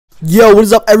Yo, what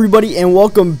is up, everybody, and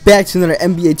welcome back to another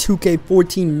NBA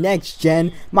 2K14 Next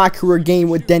Gen, my career game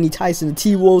with Denny Tyson and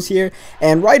T-Wolves here.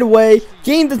 And right away,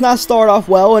 game does not start off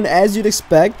well, and as you'd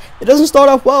expect, it doesn't start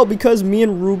off well because me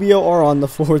and Rubio are on the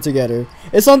floor together.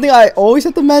 It's something I always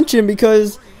have to mention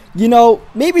because, you know,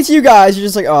 maybe to you guys, you're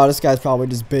just like, oh, this guy's probably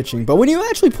just bitching. But when you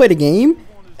actually play the game,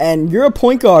 and you're a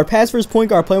point guard, pass first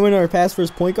point guard, play winner, or pass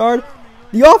first point guard,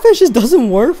 the offense just doesn't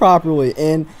work properly,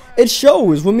 and it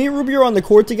shows. When me and Rubio are on the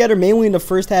court together, mainly in the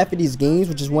first half of these games,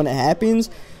 which is when it happens,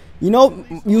 you know,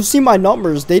 you'll see my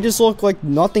numbers. They just look like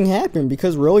nothing happened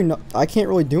because really, I can't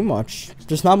really do much.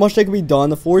 There's not much that can be done.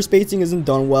 The floor spacing isn't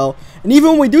done well. And even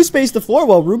when we do space the floor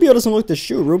well, Rubio doesn't look to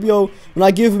shoot. Rubio, when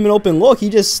I give him an open look, he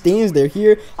just stands there.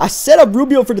 Here, I set up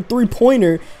Rubio for the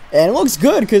three-pointer, and it looks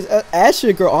good because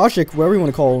Ashik or Ashik, whatever you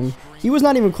want to call him, he was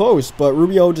not even close, but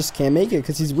Rubio just can't make it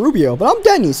because he's Rubio. But I'm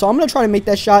Denny, so I'm going to try to make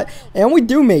that shot, and we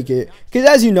do make it. Because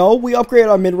as you know, we upgraded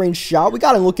our mid-range shot. We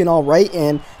got it looking all right,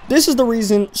 and this is the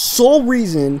reason, sole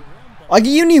reason, like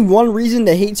you need one reason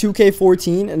to hate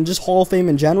 2K14 and just Hall of Fame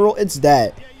in general, it's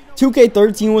that.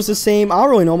 2K13 was the same. I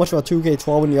don't really know much about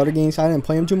 2K12 in the other games. I didn't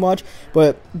play him too much.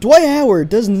 But Dwight Howard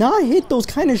does not hit those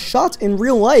kind of shots in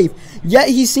real life, yet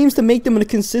he seems to make them on a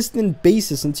consistent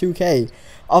basis in 2K.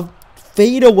 A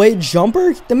fadeaway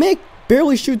jumper? The man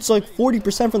barely shoots like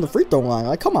 40% from the free throw line.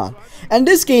 Like, come on. And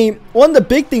this game, one of the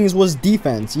big things was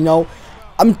defense. You know,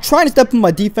 I'm trying to step up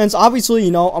my defense. Obviously,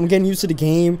 you know, I'm getting used to the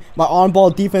game. My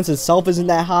on-ball defense itself isn't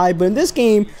that high. But in this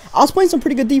game, I was playing some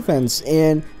pretty good defense.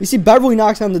 And you see Beverly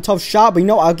knocks down the tough shot. But, you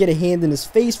know, I'll get a hand in his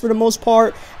face for the most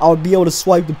part. I would be able to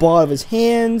swipe the ball out of his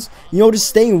hands. You know, just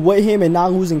staying with him and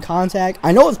not losing contact.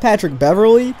 I know it's Patrick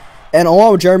Beverly and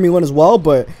along with Jeremy Lin as well.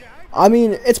 But I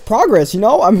mean, it's progress, you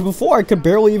know. I mean, before I could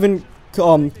barely even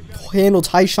handle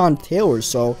Tyshawn Taylor,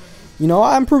 so, you know,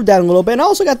 I improved that a little bit. And I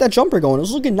also got that jumper going. It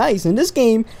was looking nice. In this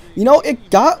game, you know, it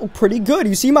got pretty good.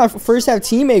 You see my first half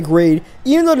teammate grade,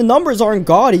 even though the numbers aren't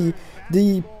gaudy,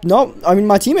 my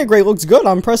teammate grade looks good.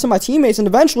 I'm impressing my teammates, and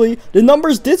eventually the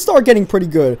numbers did start getting pretty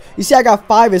good. You see, I got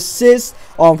 5 assists.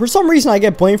 For some reason, I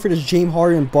get blamed for this James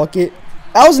Harden bucket.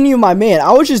 That wasn't even my man.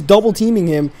 I was just double teaming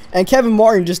him, and Kevin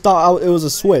Martin just thought it was a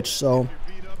switch. So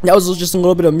that was just a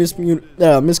little bit of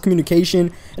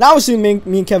miscommunication. And obviously,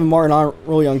 me and Kevin Martin aren't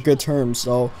really on good terms.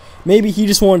 So maybe he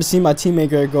just wanted to see my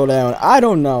teammate go down. I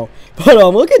don't know. But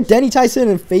look at Denny Tyson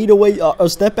and fadeaway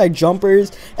step back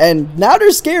jumpers, and now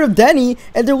they're scared of Denny,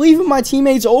 and they're leaving my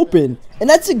teammates open. And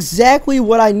that's exactly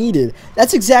what I needed.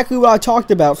 That's exactly what I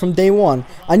talked about from day one.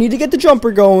 I need to get the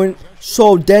jumper going,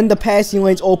 so then the passing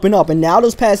lanes open up. And now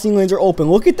those passing lanes are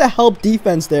open. Look at the help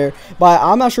defense there.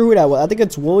 I'm not sure who that was. I think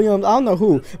it's Williams. I don't know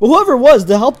who. But whoever it was,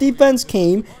 the help defense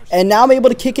came. And now I'm able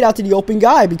to kick it out to the open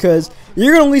guy. Because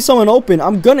you're going to leave someone open,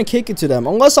 I'm going to kick it to them.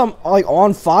 Unless I'm like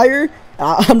on fire,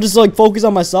 I'm just like focused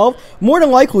on myself. More than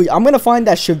likely, I'm going to find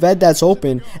that Chevette that's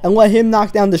open and let him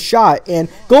knock down the shot. And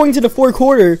going to the fourth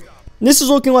quarter, this is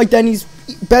looking like Denny's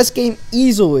best game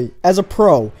easily as a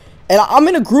pro. And I'm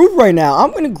in a groove right now.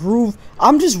 I'm in a groove.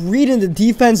 I'm just reading the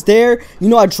defense there. You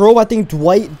know, I drove, I think,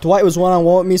 Dwight. Dwight was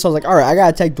one-on-one with me, so I was like, all right, I got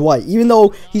to tag Dwight. Even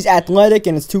though he's athletic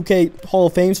and it's 2K Hall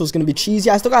of Fame, so it's going to be cheesy,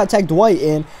 I still got to tag Dwight,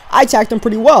 and I tagged him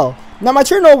pretty well. Now, my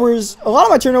turnovers, a lot of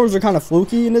my turnovers are kind of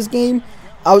fluky in this game.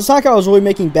 It's not like I was really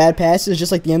making bad passes,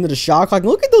 just like the end of the shot clock.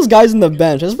 Look at those guys on the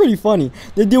bench. That's pretty funny.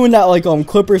 They're doing that like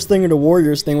Clippers thing or the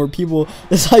Warriors thing where people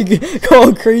just like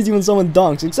go crazy when someone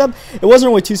dunks. Except it wasn't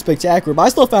really too spectacular, but I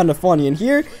still found it funny. And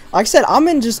here, like I said, I'm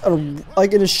in just in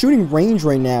a shooting range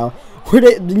right now. Where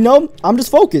they, you know, I'm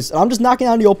just focused. I'm just knocking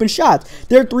down the open shots.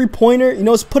 Their three-pointer, you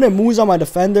know, it's putting moves on my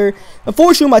defender.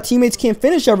 Unfortunately, my teammates can't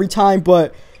finish every time,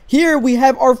 but here we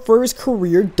have our first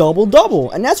career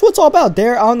double-double, and that's what it's all about.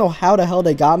 There, I don't know how the hell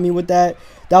they got me with that.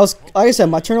 That was, like I said,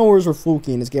 my turnovers were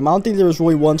fluky in this game. I don't think there was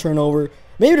really one turnover.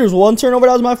 Maybe there was one turnover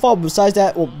that was my fault, but besides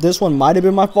that, well, this one might have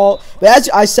been my fault. But as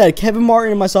I said, Kevin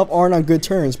Martin and myself aren't on good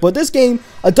terms. But this game,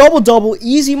 a double-double,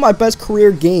 easy, my best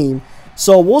career game.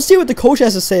 So we'll see what the coach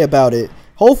has to say about it.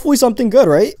 Hopefully something good,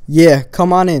 right? Yeah,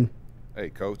 come on in.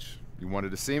 Hey, coach, you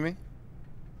wanted to see me?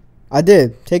 I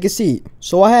did. Take a seat.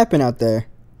 So what happened out there?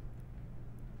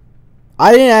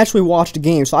 I didn't actually watch the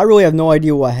game, so I really have no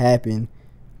idea what happened.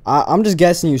 I'm just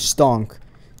guessing you stunk.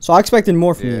 So I expected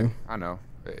more from you. I know.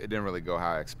 It didn't really go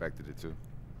how I expected it to.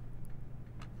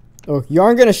 Look, you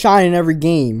aren't going to shine in every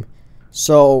game,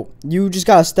 so you just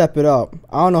got to step it up.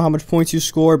 I don't know how much points you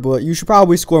scored, but you should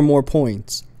probably score more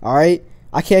points, all right?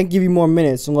 I can't give you more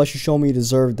minutes unless you show me you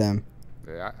deserve them.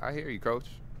 Yeah, I hear you, coach.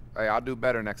 Hey, I'll do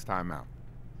better next time out.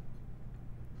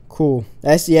 Cool.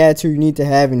 That's the attitude you need to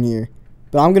have in here.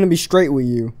 But I'm going to be straight with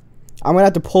you. I'm going to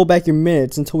have to pull back your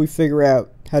minutes until we figure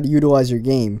out how to utilize your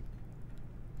game.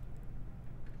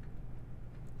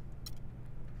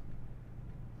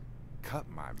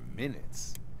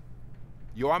 minutes.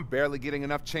 Yo, I'm barely getting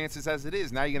enough chances as it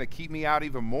is. Now you're going to keep me out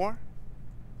even more?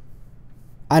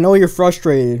 I know you're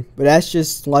frustrated, but that's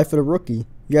just life of the rookie.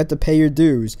 You have to pay your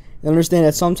dues. And understand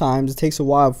that sometimes it takes a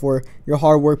while before your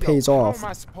hard work pays off. How am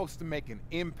I supposed to make an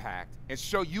impact and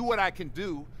show you what I can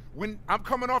do when I'm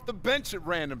coming off the bench at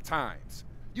random times?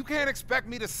 You can't expect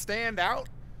me to stand out.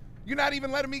 You're not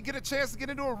even letting me get a chance to get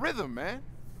into a rhythm, man.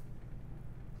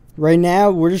 Right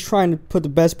now, we're just trying to put the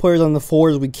best players on the floor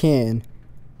as we can.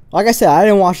 Like I said, I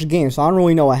didn't watch the game, so I don't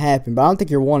really know what happened, but I don't think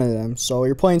you're one of them, so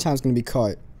your playing time is going to be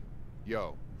cut.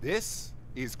 Yo, this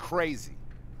is crazy,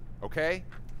 okay?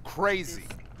 Crazy.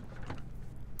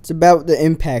 It's about the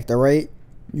impact, alright?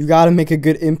 You got to make a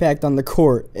good impact on the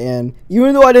court, and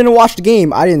even though I didn't watch the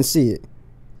game, I didn't see it.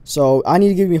 So I need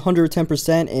to give me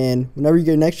 110%, and whenever you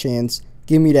get a next chance,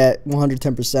 give me that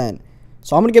 110%.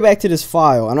 So I'm going to get back to this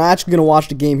file. I'm actually going to watch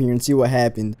the game here and see what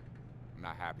happened. I'm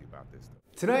not happy about this.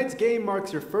 Tonight's game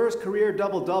marks your first career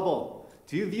double-double.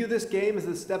 Do you view this game as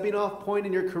a stepping-off point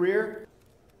in your career?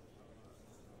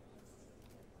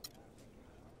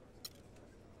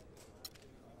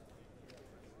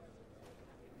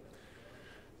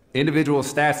 Individual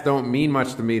stats don't mean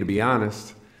much to me, to be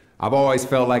honest. I've always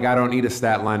felt like I don't need a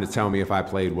stat line to tell me if I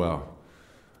played well.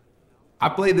 I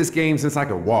played this game since I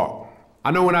could walk. I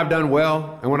know when I've done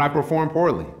well and when I performed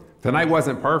poorly. Tonight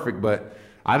wasn't perfect, but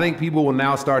I think people will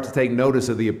now start to take notice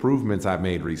of the improvements I've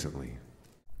made recently.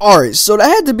 Alright, so that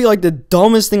had to be like the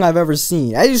dumbest thing I've ever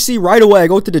seen. As you see, right away, I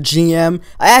go to the GM.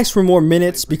 I ask for more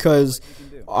minutes because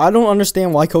I don't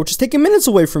understand why coach is taking minutes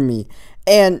away from me.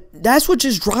 And that's what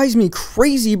just drives me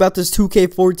crazy about this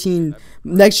 2K14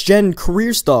 next-gen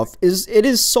career stuff. It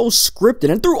is so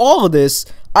scripted. And through all of this,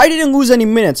 I didn't lose any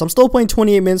minutes. I'm still playing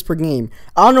 28 minutes per game.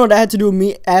 I don't know what that had to do with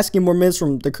me asking more minutes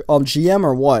from the GM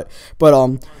or what.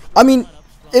 But, I mean,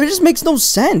 it just makes no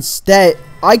sense that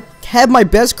I have my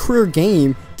best career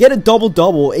game, get a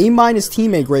double-double, A-minus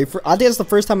teammate grade. I think that's the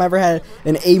first time I ever had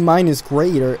an A-minus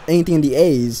grade or anything in the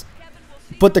A's.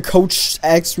 But the coach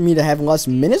asked me to have less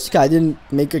minutes because I didn't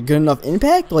make a good enough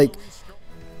impact. Like,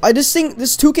 I just think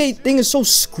this 2K thing is so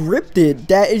scripted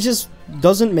that it just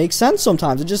doesn't make sense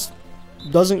sometimes. It just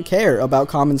doesn't care about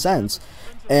common sense.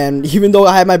 And even though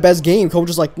I had my best game, coach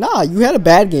is like, nah, you had a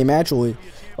bad game, actually.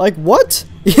 Like, what?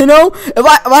 You know? If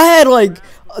I had, like,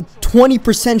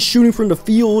 20% shooting from the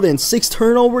field and 6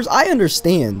 turnovers, I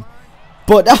understand.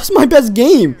 But that was my best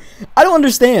game. I don't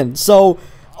understand. So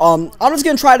I'm just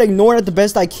going to try to ignore it the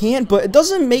best I can, but it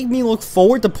doesn't make me look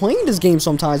forward to playing this game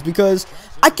sometimes because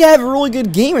I can have a really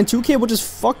good game and 2K will just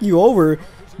fuck you over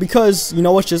because, you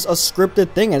know, it's just a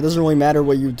scripted thing and it doesn't really matter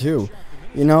what you do,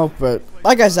 you know. But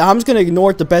like I said, I'm just going to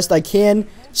ignore it the best I can.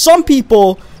 Some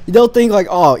people, they'll think like,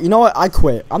 oh, you know what, I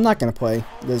quit. I'm not going to play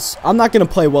this. I'm not going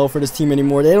to play well for this team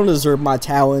anymore. They don't deserve my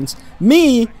talents.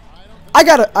 Me, I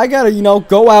gotta, you know,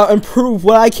 go out and prove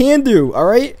what I can do,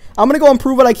 alright? I'm gonna go and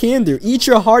prove what I can do. Eat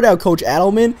your heart out, Coach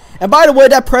Adelman. And by the way,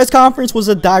 that press conference was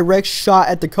a direct shot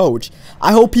at the coach.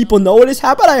 I hope people notice.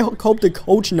 How about I hope the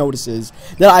coach notices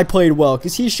that I played well?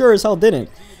 Because he sure as hell didn't.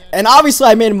 And obviously,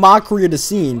 I made a mockery of the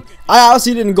scene. I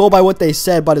obviously didn't go by what they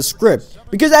said, by the script.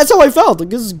 Because that's how I felt.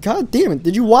 Because, god damn it.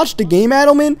 Did you watch the game,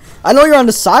 Adelman? I know you're on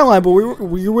the sideline, but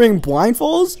were you wearing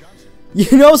blindfolds?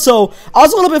 You know, so I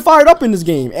was a little bit fired up in this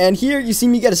game. And here, you see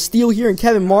me get a steal here in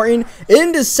Kevin Martin.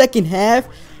 In the second half,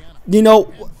 you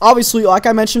know, obviously, like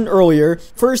I mentioned earlier,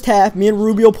 first half, me and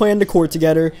Rubio playing the court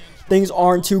together. Things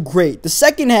aren't too great. The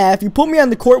second half, you put me on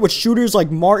the court with shooters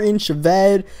like Martin,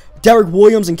 Chavez, Derek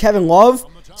Williams, and Kevin Love.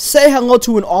 Say hello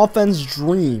to an offense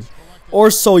dream. Or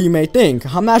so you may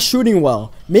think. I'm not shooting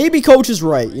well. Maybe coach is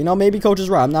right. You know, maybe coach is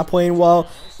right. I'm not playing well.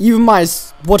 Even my,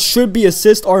 what should be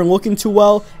assists aren't looking too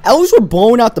well. At least we're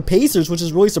blowing out the Pacers, which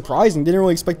is really surprising. Didn't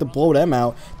really expect to blow them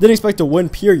out. Didn't expect to win,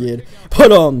 period.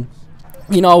 But,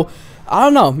 you know, I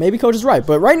don't know. Maybe coach is right.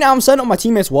 But right now, I'm setting up my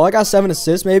teammates well. I got 7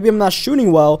 assists. Maybe I'm not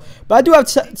shooting well. But I do have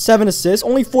 7 assists.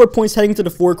 Only 4 points heading to the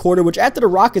fourth quarter, which after the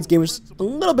Rockets game was a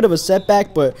little bit of a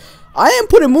setback. But I am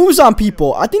putting moves on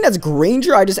people. I think that's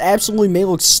Granger. I just absolutely made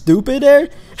look stupid there.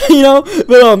 You know?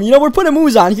 But, you know, we're putting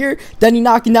moves on here. Then he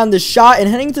knocking down the shot and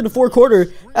heading to the fourth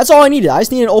quarter. That's all I needed. I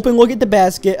just needed an open look at the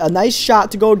basket, a nice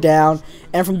shot to go down.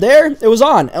 And from there, it was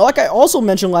on. And like I also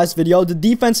mentioned last video, the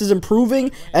defense is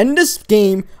improving. And in this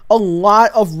game, a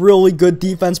lot of really good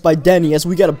defense by Denny as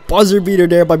we get a buzzer beater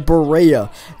there by Berea.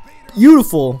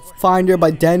 Beautiful find there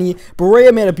by Denny.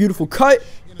 Berea made a beautiful cut,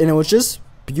 and it was just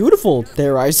beautiful,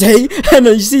 dare I say. And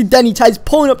you see Denny Tice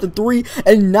pulling up the 3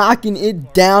 and knocking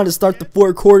it down to start the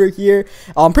fourth quarter here.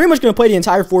 I'm pretty much going to play the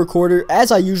entire fourth quarter,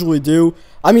 as I usually do.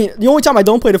 I mean, the only time I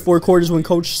don't play the fourth quarter is when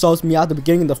coach subs me out at the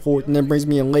beginning of the fourth and then brings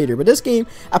me in later. But this game,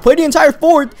 I played the entire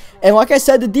fourth, and like I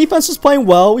said, the defense was playing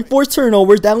well. We forced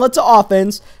turnovers. That led to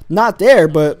offense. Not there,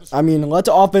 but, I mean, led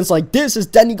to offense like this as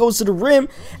Denny goes to the rim.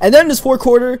 And then in this fourth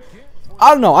quarter,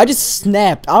 I don't know, I just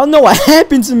snapped. I don't know what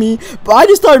happened to me, but I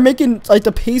just started making, like,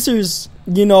 the Pacers,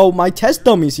 you know, my test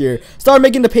dummies here. Started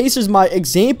making the Pacers my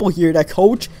example here, that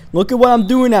coach, look at what I'm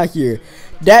doing out here.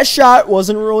 That shot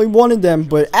wasn't really one of them,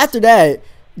 but after that,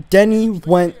 Denny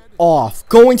went off,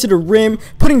 going to the rim,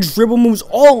 putting dribble moves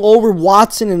all over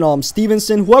Watson and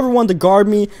Stevenson, whoever wanted to guard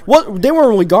me. They weren't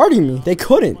really guarding me. They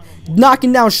couldn't.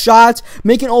 Knocking down shots,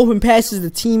 making open passes to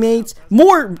teammates.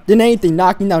 More than anything,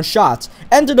 knocking down shots.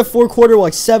 Entered the fourth quarter with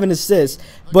like 7 assists.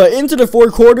 But into the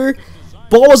fourth quarter,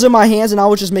 ball was in my hands and I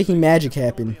was just making magic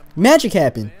happen. Magic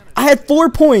happen. I had 4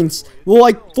 points with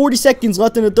like 40 seconds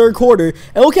left in the third quarter.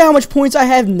 And look at how much points I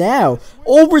have now.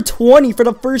 Over 20 for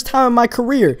the first time in my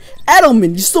career.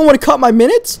 Edelman, you still want to cut my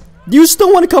minutes? Do you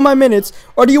still want to cut my minutes?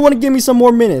 Or do you want to give me some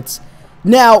more minutes?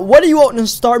 Now, whether you want to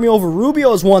start me over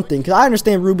Rubio is one thing. Because I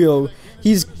understand Rubio,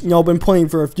 he's, you know, been playing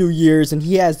for a few years. And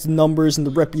he has the numbers and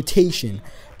the reputation.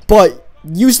 But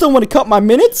you still want to cut my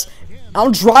minutes?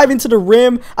 I'm driving to the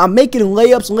rim. I'm making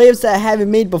layups that I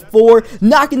haven't made before.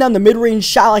 Knocking down the mid-range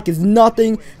shot like it's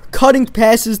nothing. Cutting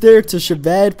passes there to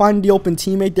Shaved. Finding the open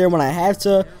teammate there when I have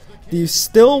to. Do you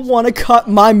still want to cut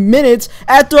my minutes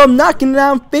after I'm knocking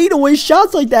down fadeaway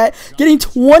shots like that? Getting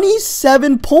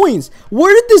 27 points.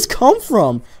 Where did this come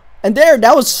from? And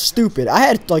that was stupid. I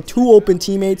had like 2 open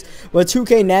teammates, but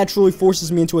 2K naturally forces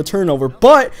me into a turnover.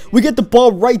 But we get the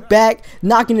ball right back,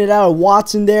 knocking it out of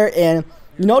Watson there. And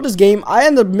you know, this game, I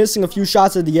ended up missing a few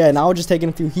shots at the end. I was just taking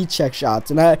a few heat check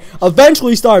shots, and I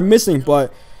eventually started missing.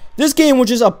 But this game was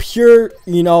just a pure,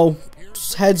 you know,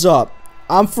 heads up.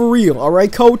 I'm for real,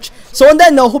 alright, coach? So on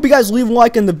that note, hope you guys leave a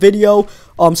like in the video.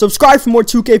 Subscribe for more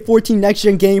 2K14 next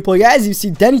gen gameplay. As you see,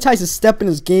 Denny Tice is stepping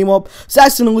his game up. So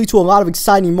that's going to lead to a lot of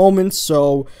exciting moments.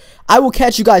 So I will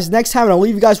catch you guys next time, and I'll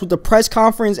leave you guys with the press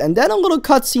conference and then a little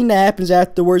cutscene that happens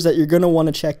afterwards that you're going to want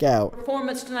to check out.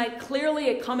 Performance tonight,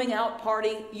 clearly a coming out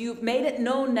party. You've made it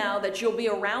known now that you'll be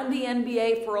around the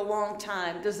NBA for a long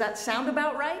time. Does that sound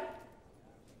about right?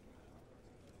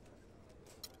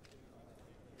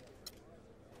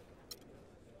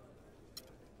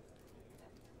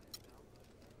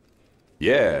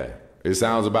 Yeah, it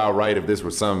sounds about right if this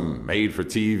was some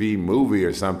made-for-TV movie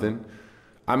or something.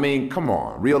 I mean, come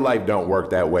on, real life don't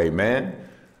work that way, man.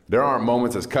 There aren't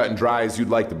moments as cut and dry as you'd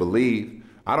like to believe.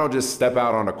 I don't just step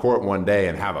out on the court one day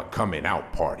and have a coming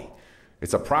out party.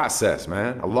 It's a process,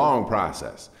 man, a long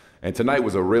process. And tonight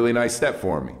was a really nice step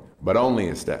for me, but only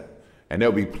a step. And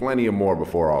there'll be plenty of more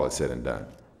before all is said and done.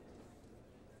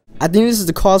 I think this is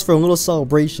the cause for a little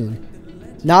celebration.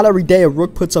 Not every day a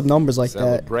Rook puts up numbers like that.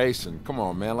 Celebration? Come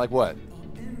on, man. Like what?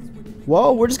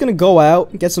 Well, we're just going to go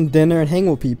out, get some dinner, and hang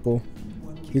with people.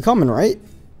 You coming, right?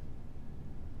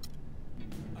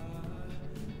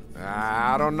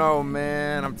 I don't know,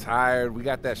 man. I'm tired. We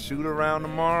got that shoot around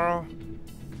tomorrow.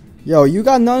 Yo, you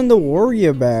got nothing to worry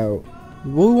about.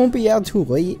 We won't be out too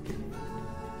late.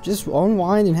 Just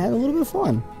unwind and have a little bit of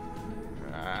fun.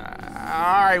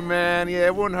 Alright, man. Yeah,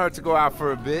 it wouldn't hurt to go out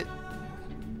for a bit.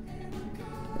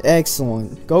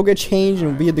 Excellent. Go get changed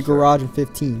and we'll be at the garage in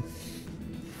 15.